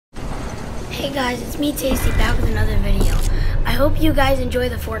Hey guys, it's me Tasty back with another video. I hope you guys enjoy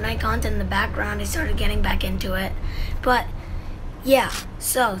the Fortnite content in the background. I started getting back into it. But yeah,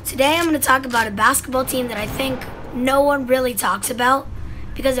 so today I'm going to talk about a basketball team that I think no one really talks about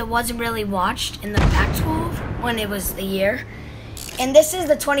because it wasn't really watched in the Pac-12 when it was the year. And this is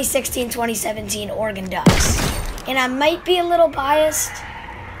the 2016-2017 Oregon Ducks. And I might be a little biased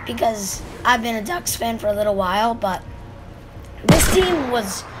because I've been a Ducks fan for a little while, but this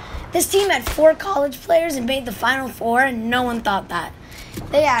team had 4 college players and made the Final Four, and no one thought that.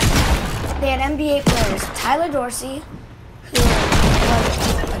 They had NBA players. Tyler Dorsey,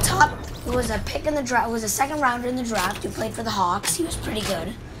 who was a pick in the draft, was a second rounder in the draft, who played for the Hawks. He was pretty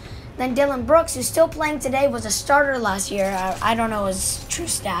good. Then Dillon Brooks, who's still playing today, was a starter last year. I don't know his true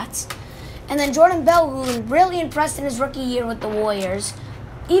stats. And then Jordan Bell, who really impressed in his rookie year with the Warriors.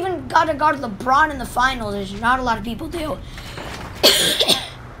 Even got to guard LeBron in the finals, which not a lot of people do.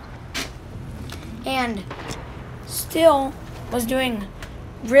 And still was doing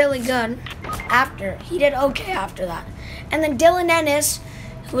really good after. He did okay after that. And then Dylan Ennis,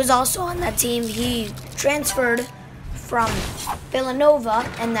 who was also on that team, he transferred from Villanova,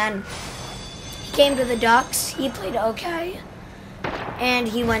 and then he came to the Ducks. He played okay. And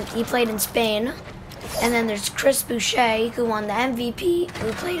he played in Spain. And then there's Chris Boucher, who won the MVP,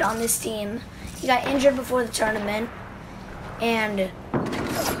 who played on this team. He got injured before the tournament. And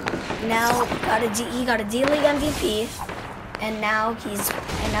now he got a D-League MVP, and now he's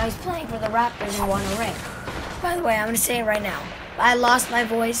playing for the Raptors and won a ring. By the way, I'm gonna say it right now. I lost my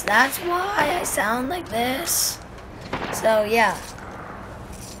voice. That's why I sound like this. So yeah.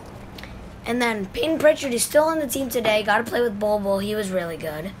 And then Peyton Pritchard is still on the team today. Got to play with Bol Bol. He was really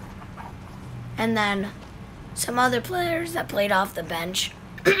good. And then some other players that played off the bench.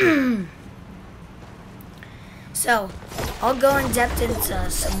 So, I'll go in depth into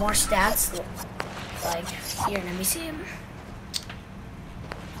some more stats. Like, here, let me see them.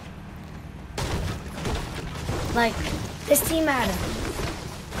 Like, this team had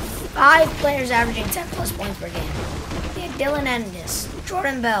 5 players averaging 10+ points per game. They had Dylan Ennis,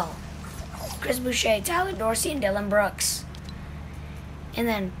 Jordan Bell, Chris Boucher, Tyler Dorsey, and Dillon Brooks. And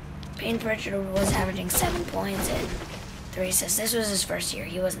then Peyton Pritchard was averaging 7 points and 3 assists. This was his first year.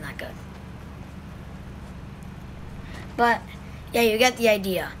 He wasn't that good. But, yeah, you get the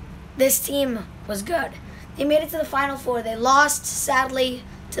idea. This team was good. They made it to the Final Four. They lost, sadly,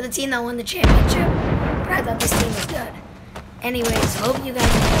 to the team that won the championship. But I thought this team was good. Anyways, hope you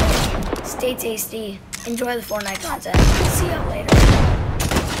guys enjoy. Stay tasty. Enjoy the Fortnite content. See y'all later.